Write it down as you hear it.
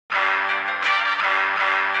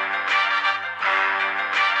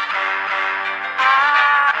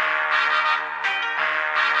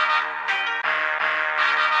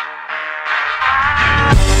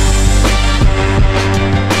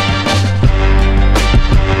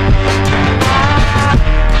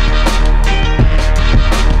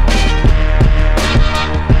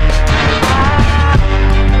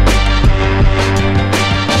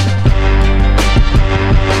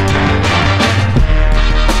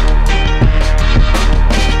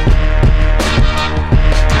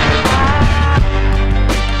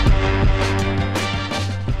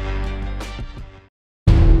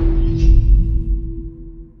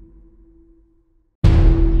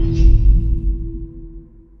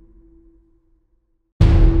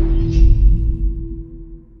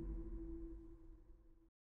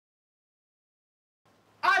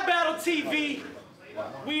iBattleTV.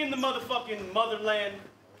 We in the motherfucking motherland.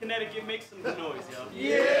 Connecticut, make some noise, yo.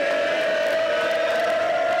 Yeah!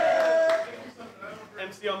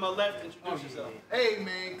 MC on my left, introduce yourself. Hey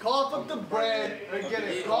man, cough up the bread and get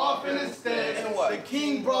it off in instead. The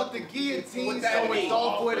king brought the guillotine, so it's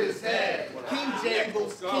off with his head. King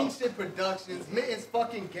Jables, Kingship Productions, Mittens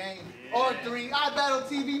fucking gang. R3,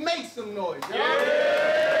 iBattleTV, make some noise. Yeah!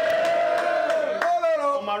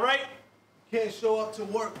 On my right. Can't show up to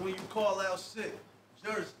work when you call out sick.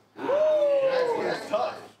 Jersey. That's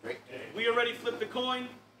tough. We already flipped the coin.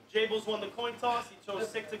 Jables won the coin toss. He chose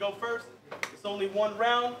SIKH to go first. It's only one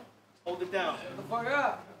round. Hold it down. Shut the fuck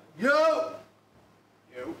up. Yo!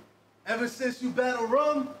 Ever since you battle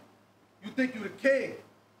rum, you think you the king.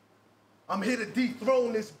 I'm here to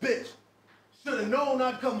dethrone this bitch. Should've known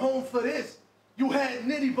I'd come home for this. You had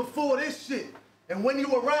Nitty before this shit. And when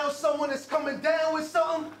you around someone that's coming down with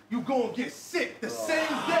something, you gonna get sick the same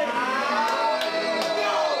day.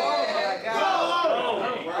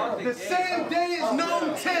 The same day is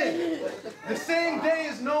known 10. The same day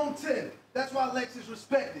is known 10. That's why Lex is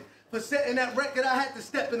respected. For setting that record, I had to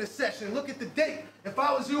step in a session. Look at the date. If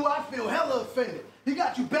I was you, I'd feel hella offended. He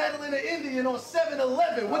got you battling an Indian on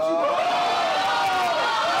 7-11. What you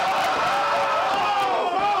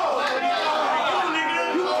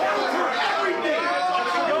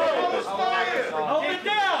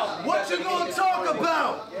What you gonna talk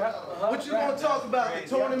about? What you gonna talk about? The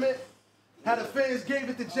tournament? How the fans gave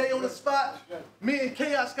it to Jay on the spot? Me and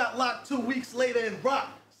Chaos got locked 2 weeks later in Rock.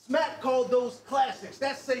 Smack called those classics.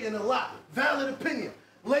 That's saying a lot. Valid opinion.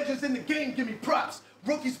 Legends in the game give me props.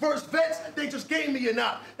 Rookies versus vets, they just gave me a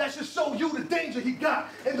knock. That should show you the danger he got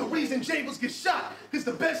and the reason Jables get shot. Cause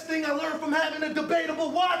the best thing I learned from having a debatable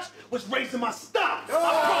watch was raising my stock.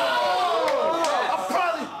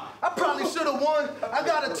 I probably should have won. I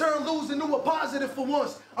gotta turn lose into a positive for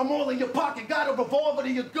once. I'm all in your pocket, got a revolver to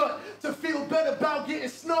your gut. To feel better about getting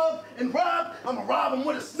snubbed and robbed, I'ma rob him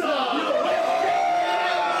with a snub.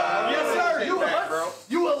 Yes sir,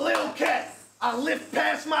 you a little cat. I lift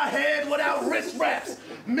past my head without wrist wraps.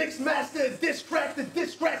 Mix master diss track to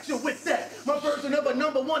distract you with that. My version of a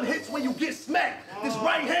 #1 hits when you get smacked. This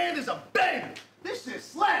right hand is a bang. This shit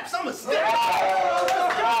slaps. I'm a stick.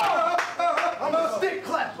 I'm a stick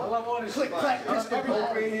clapper. Click clack pistol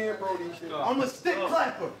grip. I'm a stick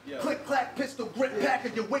clapper. Click clack pistol grip packer.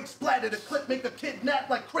 Your wig splatter. The clip make a kidnap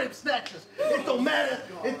like crib snatchers. It don't matter.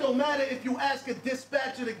 It don't matter if you ask a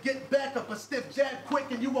dispatcher to get back up. A stiff jab quick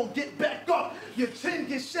and you won't get back up. Your chin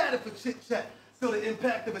gets shattered for chit chat. Feel the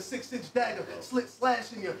impact of a 6-inch dagger. Slit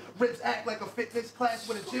slash and your ribs act like a fitness class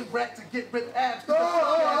with a gym rack to get ripped abs. To get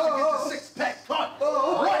the 6-pack cut.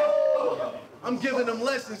 What? I'm giving him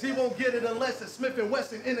lessons. He won't get it unless a Smith &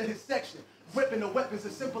 Wesson enter his section. Ripping the weapons, a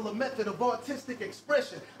simpler method of artistic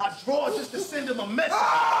expression. I draw just to send him a message.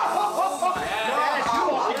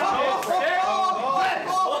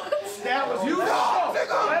 That was you.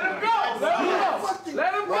 Let him go.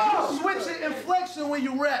 Let him go. Switch your inflection when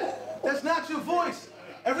you rap. That's not your voice.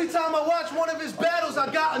 Every time I watch one of his battles, I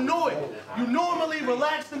got annoyed. You normally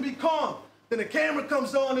relaxed and be calm. Then the camera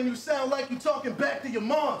comes on and you sound like you're talking back to your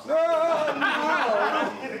moms. I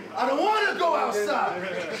don't want to go outside.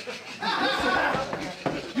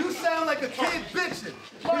 You sound like a kid bitching.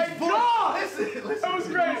 My God! Listen. That was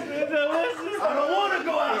great. I don't want to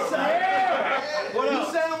go outside. Yeah. You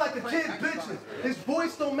sound like a kid bitching. His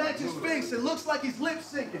voice don't match his face. It looks like he's lip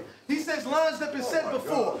syncing. He says lines that been said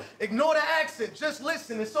before. Ignore the accent. Just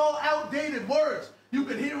listen. It's all outdated words. You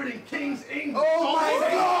could hear it in King's English. Oh my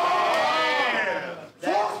God!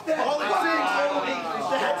 Fuck that!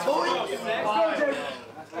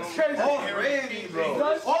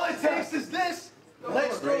 All it takes is this.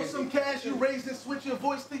 Let's throw some cash, you raise and switch your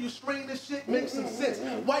voice till you strain this shit, make some sense.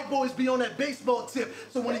 White boys be on that baseball tip,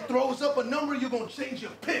 so when he throws up a number, you're gonna change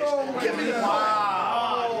your pitch. Give me the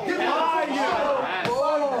fire. Give me the fire.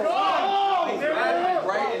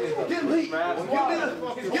 Give me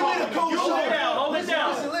the cold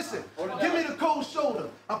shoulder. Listen. Give me the cold shoulder.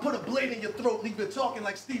 I put a blade in your throat, leave you talking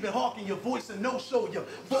like Stephen Hawking. Your voice a no-show. Your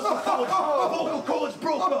vocal cords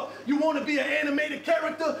broke up. You want to be an animated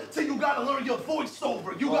character till you gotta learn your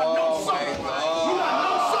voiceover. You got no soldiers.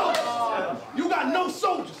 You got no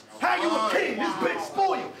soldiers. How you a king? This bitch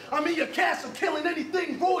spoiled. I'm in your castle killing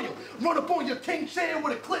anything royal. Run up on your king chair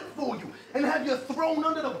with a clip for you and have you thrown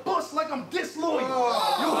under the bus like I'm disloyal.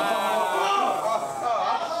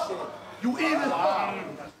 You even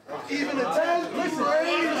attempt. Listen.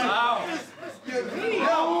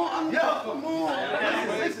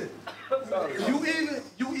 Listen.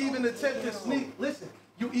 You even attempt to sneak. Listen.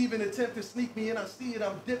 You even attempt to sneak me in, I see it,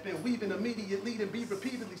 I'm dipping, weaving, immediately, and be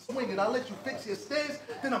repeatedly swinging. I let you fix your stairs,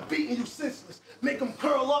 then I'm beating you senseless. Make him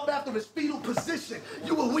curl up after his fetal position.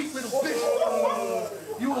 You a weak little bitch.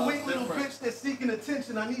 You a weak little bitch that's seeking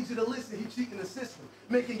attention. I need you to listen, he cheating the system.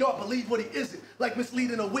 Making y'all believe what he isn't. Like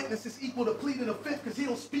misleading a witness is equal to pleading a fifth, because he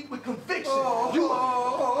don't speak with conviction.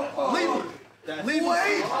 Leave him. Leave him.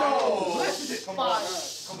 Listen.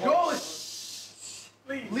 Go.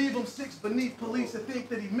 Leave him 6 beneath police and think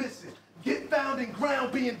that he missing. Get found in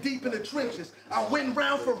ground being deep in the trenches. I win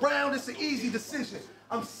round for round, it's an easy decision.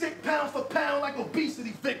 I'm sick pound for pound like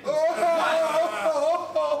obesity victims.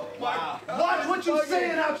 Watch what you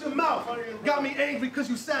saying out your mouth. Got me angry because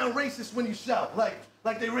you sound racist when you shout. Like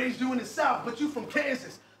they raised you in the South, but you from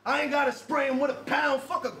Kansas. I ain't gotta spray him with a pound,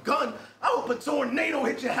 fuck a gun. I hope a tornado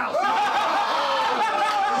hit your house.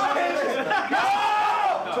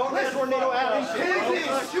 Tornado out. In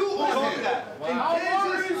Kansas, shoot on him. In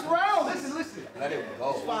Kansas, listen. Let it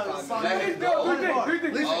go.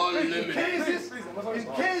 In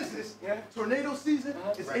Kansas, tornado season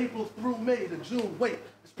is April through May to June. Wait,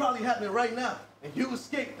 it's probably happening right now. And you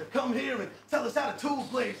escaped to come here and tell us how to tool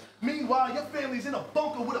blades. Meanwhile, your family's in a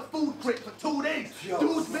bunker with a food crate for 2 days.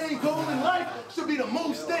 Dude's main goal in life should be to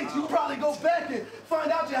move states. You probably go back and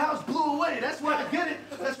find out your house blew away. That's why I get it.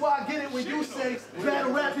 That's why I get it when you say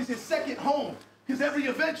battle rap is your second home. Because every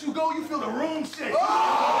event you go, you feel the room shake.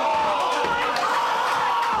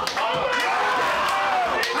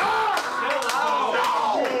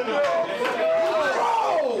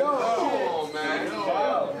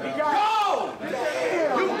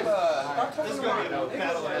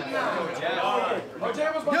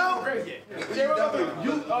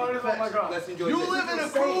 You live in a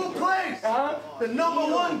cool place. The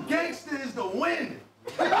 #1 gangster is the wind.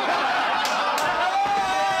 You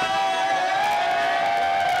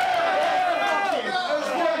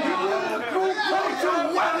live in a cool place.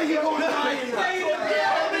 Your weather, you gonna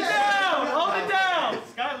Hold it down.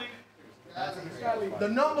 The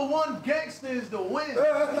 #1 gangster is the wind.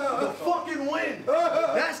 The fucking wind.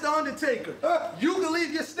 That's the Undertaker. You can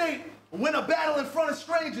leave your state, win a battle in front of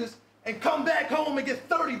strangers, and come back home and get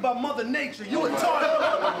 30 by Mother Nature. You a target.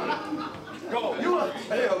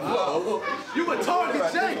 You a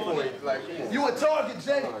target, Jay. You a target,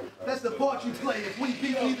 Jay. That's the part you play. If we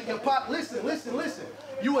beef neither your pop, listen.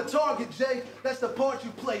 You a target, Jay. That's the part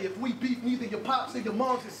you play. If we beef neither your pops or your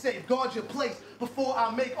moms is safe. Guard your place before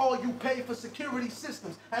I make all you pay for security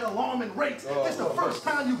systems at alarming rates. This the first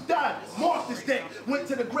time you died. Mark this day. Went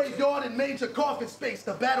to the graveyard and made your coffin space.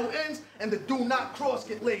 The battle ends and the do not cross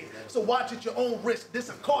get laid. So watch at your own risk. This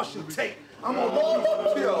a cost you take. I'm on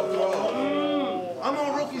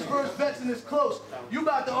Rookies vs. Vets and it's close. You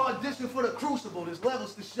about to audition for the Crucible. There's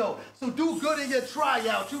levels to show. So do good in your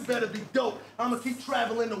tryout. You better be dope. I'ma keep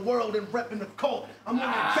traveling the world and repping the cult. I'm on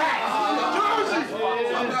that Jersey.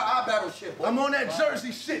 I'm on that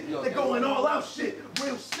Jersey shit. They're going all out shit.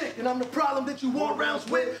 Real sick. And I'm the problem that you want rounds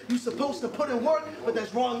with. You supposed to put in work, but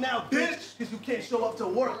that's wrong now, bitch. Because you can't show up to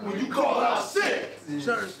work when you call out sick.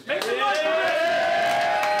 Jersey. Make some noise for this.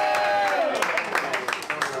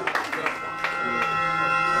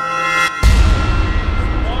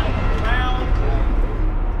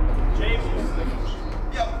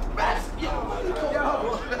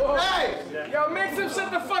 Yo, make some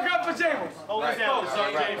shut the fuck up for Jables. Hold it down,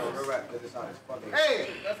 son, Jables. Hey,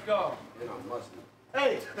 let's go.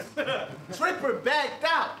 Hey, Tripper backed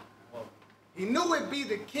out. He knew it'd be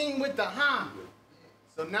the king with the Honda.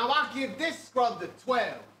 So now I give this scrub the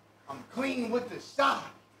 12. I'm clean with the shot.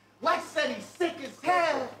 Lex said he's sick as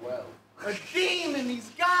hell. A demon, he's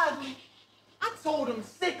godly. I told him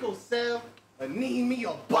sickle cell, need me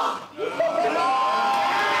a bot.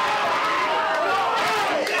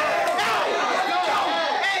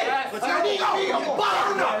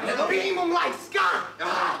 Beam him like Scott.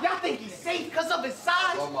 Y'all think he's safe because of his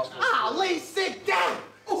size? Lay sick down.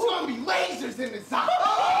 It's gonna be lasers in his eye.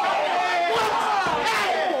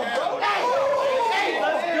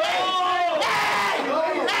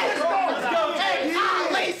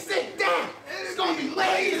 Lay sick down. It's gonna be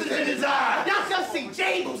lasers in his eye. Y'all just see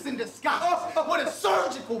Jables in disguise with a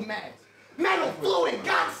surgical mask. Metal fluid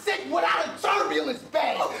got sick without a turbulence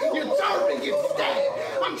bag. Your turban gets stabbed.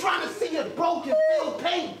 I'm trying to see your broken feel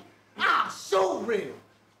pain. So real.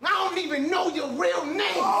 I don't even know your real name.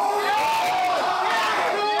 Hey,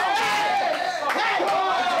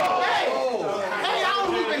 I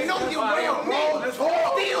don't even know your real name.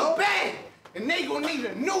 Still bad. And they gonna need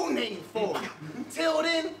a new name for it. Till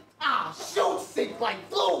then, I'll shoot sick like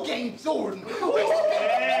Flu Game Jordan.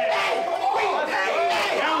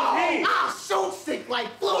 I'll shoot sick like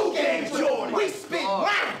Flu Game Jordan. We spit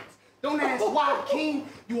round. Don't ask why, King.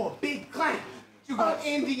 You a big clown. You got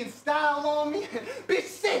Indian style on me? Bitch,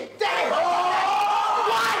 sit down!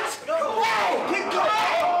 What? Hey!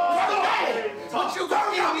 Hey! But you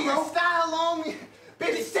got Indian style on me?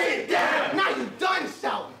 Bitch, sit down! Now you done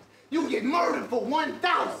shouting. You get murdered for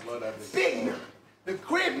 1,000. Big nut. The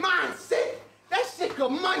crib mindset. That shit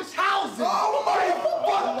could munch houses. Oh my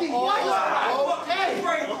fucking what? Hey,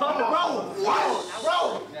 bro.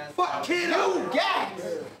 Fuck kid. You gas.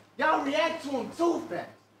 Y'all react to him too fast.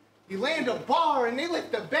 You land a bar and they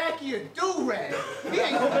lift the back of your do-rag. He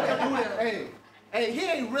ain't gonna do that. Hey, he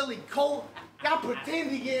ain't really cold. Y'all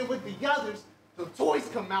pretend he in with the others. The toys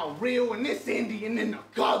come out real and this Indian in the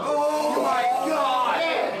gutter. Oh my God!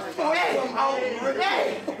 The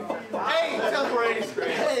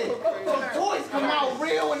toys come out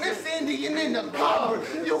real and this Indian in the gutter.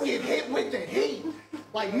 You get hit with the heat.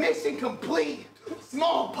 Like mission complete.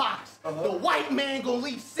 Smallpox. The white man gonna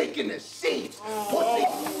leave sick in the sheets. Pussy.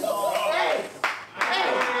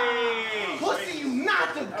 Pussy, you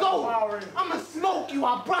not the goat. I'ma smoke you.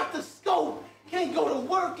 I brought the scope. Can't go to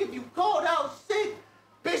work if you called out sick.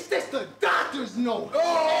 Bitch, that's the doctor's note.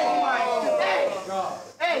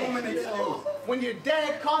 When your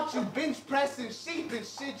dad caught you bench pressing sheep and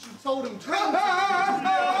shit, you told him dreams.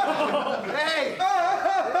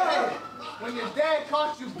 When your dad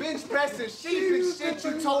caught you bench pressing sheep and shit,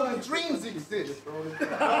 you told him dreams exist.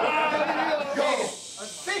 A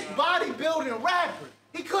sick bodybuilding rapper,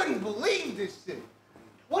 he couldn't believe this shit.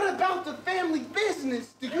 What about the family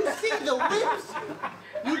business? Do you see the whips?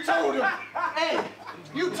 You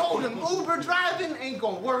told him Uber driving ain't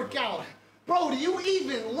gonna work out. Bro, do you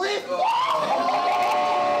even live? Bro,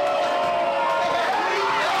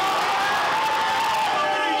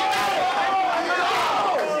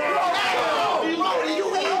 do you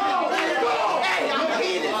even live? Hey, I'm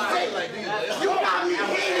heated sick. You got me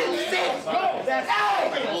heated sick.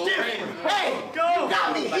 Hey, you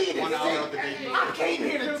got me heated sick. I came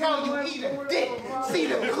here to tell you eat a dick. See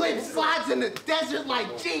the clip slides in the desert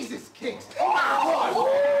like Jesus kicks. See the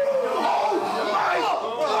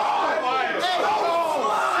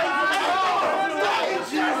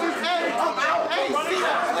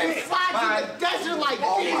clip slides in the desert like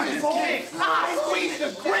Jesus kicks. I squeeze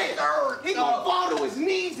the grit. He gon' fall to his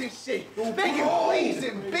knees and shit. Make him please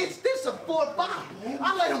him, bitch. This a 4-5.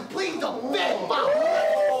 I let him plead the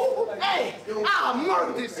 5th. Hey, I'll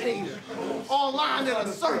murk this hater. Online and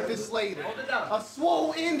a surface later. A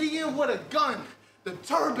swole Indian with a gun. The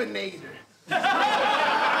Turbinator.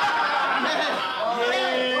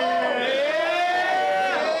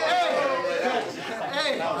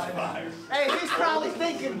 Hey, he's probably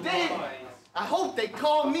thinking, damn, I hope they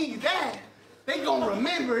call me that. They gonna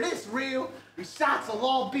remember this real. These shots will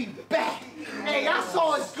all be back. Hey, I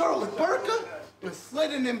saw his girl's burqa was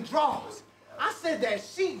slit in them drawers. I said that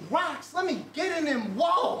sheet rocks. Let me get in them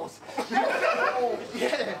walls. Hey,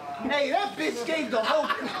 that bitch gave the whole.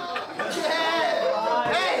 What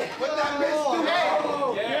that bitch do?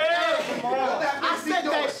 I said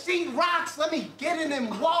that sheet rocks. Let me get in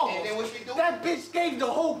them walls. And then what she do? That bitch gave the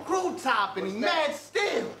whole crew top, and he mad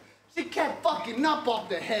still. She kept fucking up off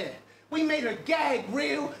the head. We made her gag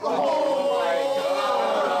real. Oh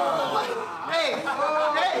my God. Hey,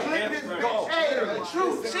 the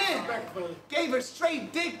true chin gave her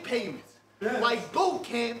straight dick payments. Like boot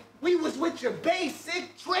camp, we was with your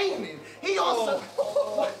basic training. He on some,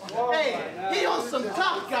 he on some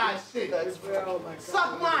tough guy shit.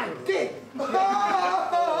 Suck my dick.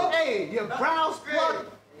 Hey, your brows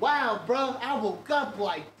plucked. Wow, bro, I woke up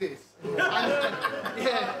like this.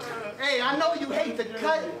 Hey, I know you hate the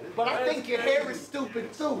cut, but I think your hair is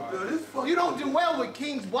stupid too. You don't do well with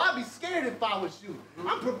kings, boy. I'd be scared if I was you.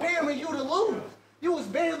 I'm preparing you to lose. You was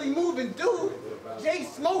barely moving, dude. Jay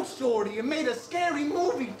smoked shorty and made a scary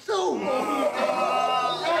movie too.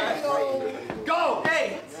 Go!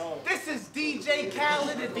 Hey, this is DJ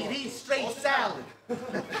Khaled if he eats straight salad.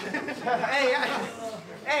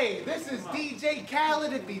 Hey, this is DJ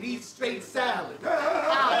Khaled if he eats straight salad.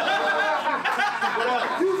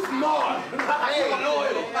 You smart. Hey,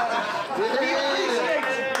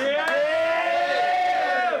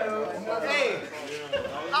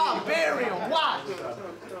 I'll bury him. Watch.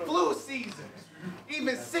 Flu season.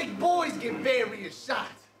 Even sick boys get various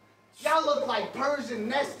shots. Y'all look like Persian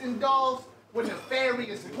nesting dolls with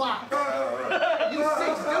nefarious plot. You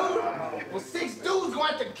 6 dudes? Well, 6 dudes gonna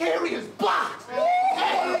have to carry his box.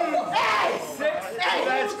 Hey,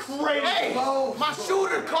 that's crazy. Hey, my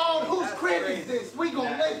shooter called, whose crib is this? We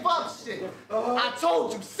gonna lift up shit. I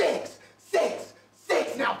told you 6.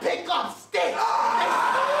 Now pick up sticks.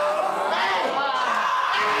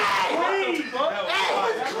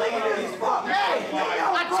 Hey.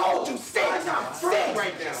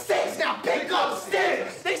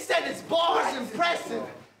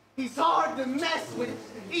 to mess with,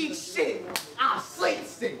 eat shit. I'm sleep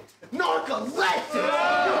sick, narcoleptic.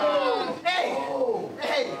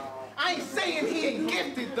 Hey, I ain't saying he ain't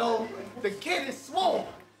gifted though. The kid is swole.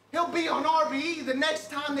 He'll be on RBE the next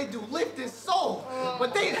time they do Lift His Soul.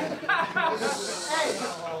 But they,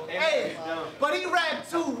 but he rap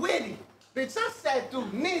too witty. Bitch, I sat through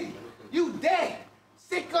nitty. You dead,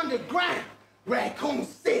 sick underground, Raccoon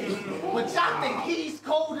City. But y'all think he's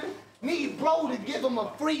colder? Need bro to give him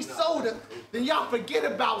a free soda, then y'all forget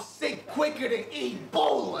about sick quicker than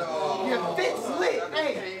Ebola. Your fit's lit,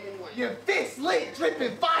 your fit's lit,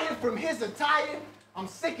 dripping fire from his attire. I'm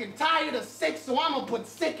sick and tired of sick, so I'ma put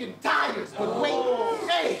sick in tires. But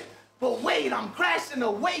wait, I'm crashing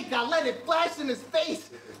awake. I let it flash in his face,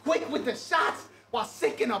 quick with the shots, while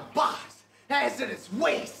sick in a box. Hazardous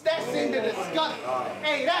waste, that's in the discussion.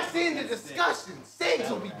 Hey, that's in the discussion. Cigs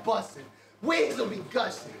will be busting, wigs will be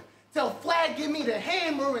gushing. Tell Flag give me the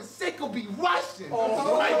hammer and Sick will be rushing.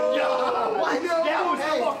 Oh my God! What? That was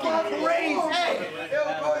fucking crazy.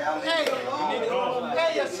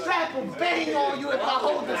 Hey, a strap will bang on you if I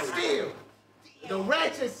hold the steel. The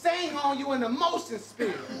ratchet sang on you in the motion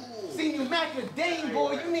spill. Seen you macadame,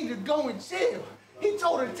 boy, you need to go and chill. He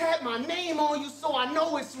told her to tap my name on you so I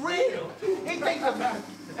know it's real. He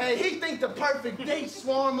think the perfect date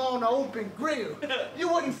swarm on an open grill. You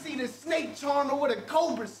wouldn't see the snake charmer with a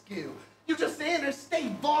cobra skill. You just the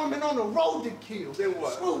interstate varmint on the road to kill.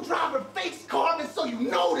 Screwdriver face carving so you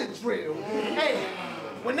know the drill. Hey,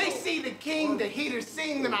 when they see the king, the heater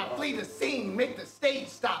sing, then I flee the scene, make the stage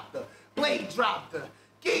stop, the blade drop, the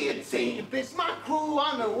guillotine. Bitch, my crew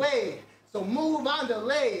on the way, so move on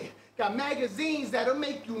delay. Got magazines that'll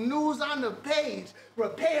make you news on the page.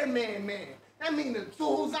 Repairman, man. That mean the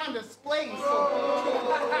tools on display. So,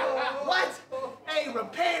 what? Hey,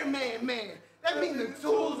 repairman, man. That mean the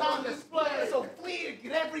tools on display. So fleer,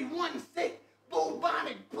 get everyone sick.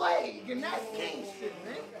 Bubonic plague, and that's king shit,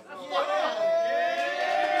 man. Yeah.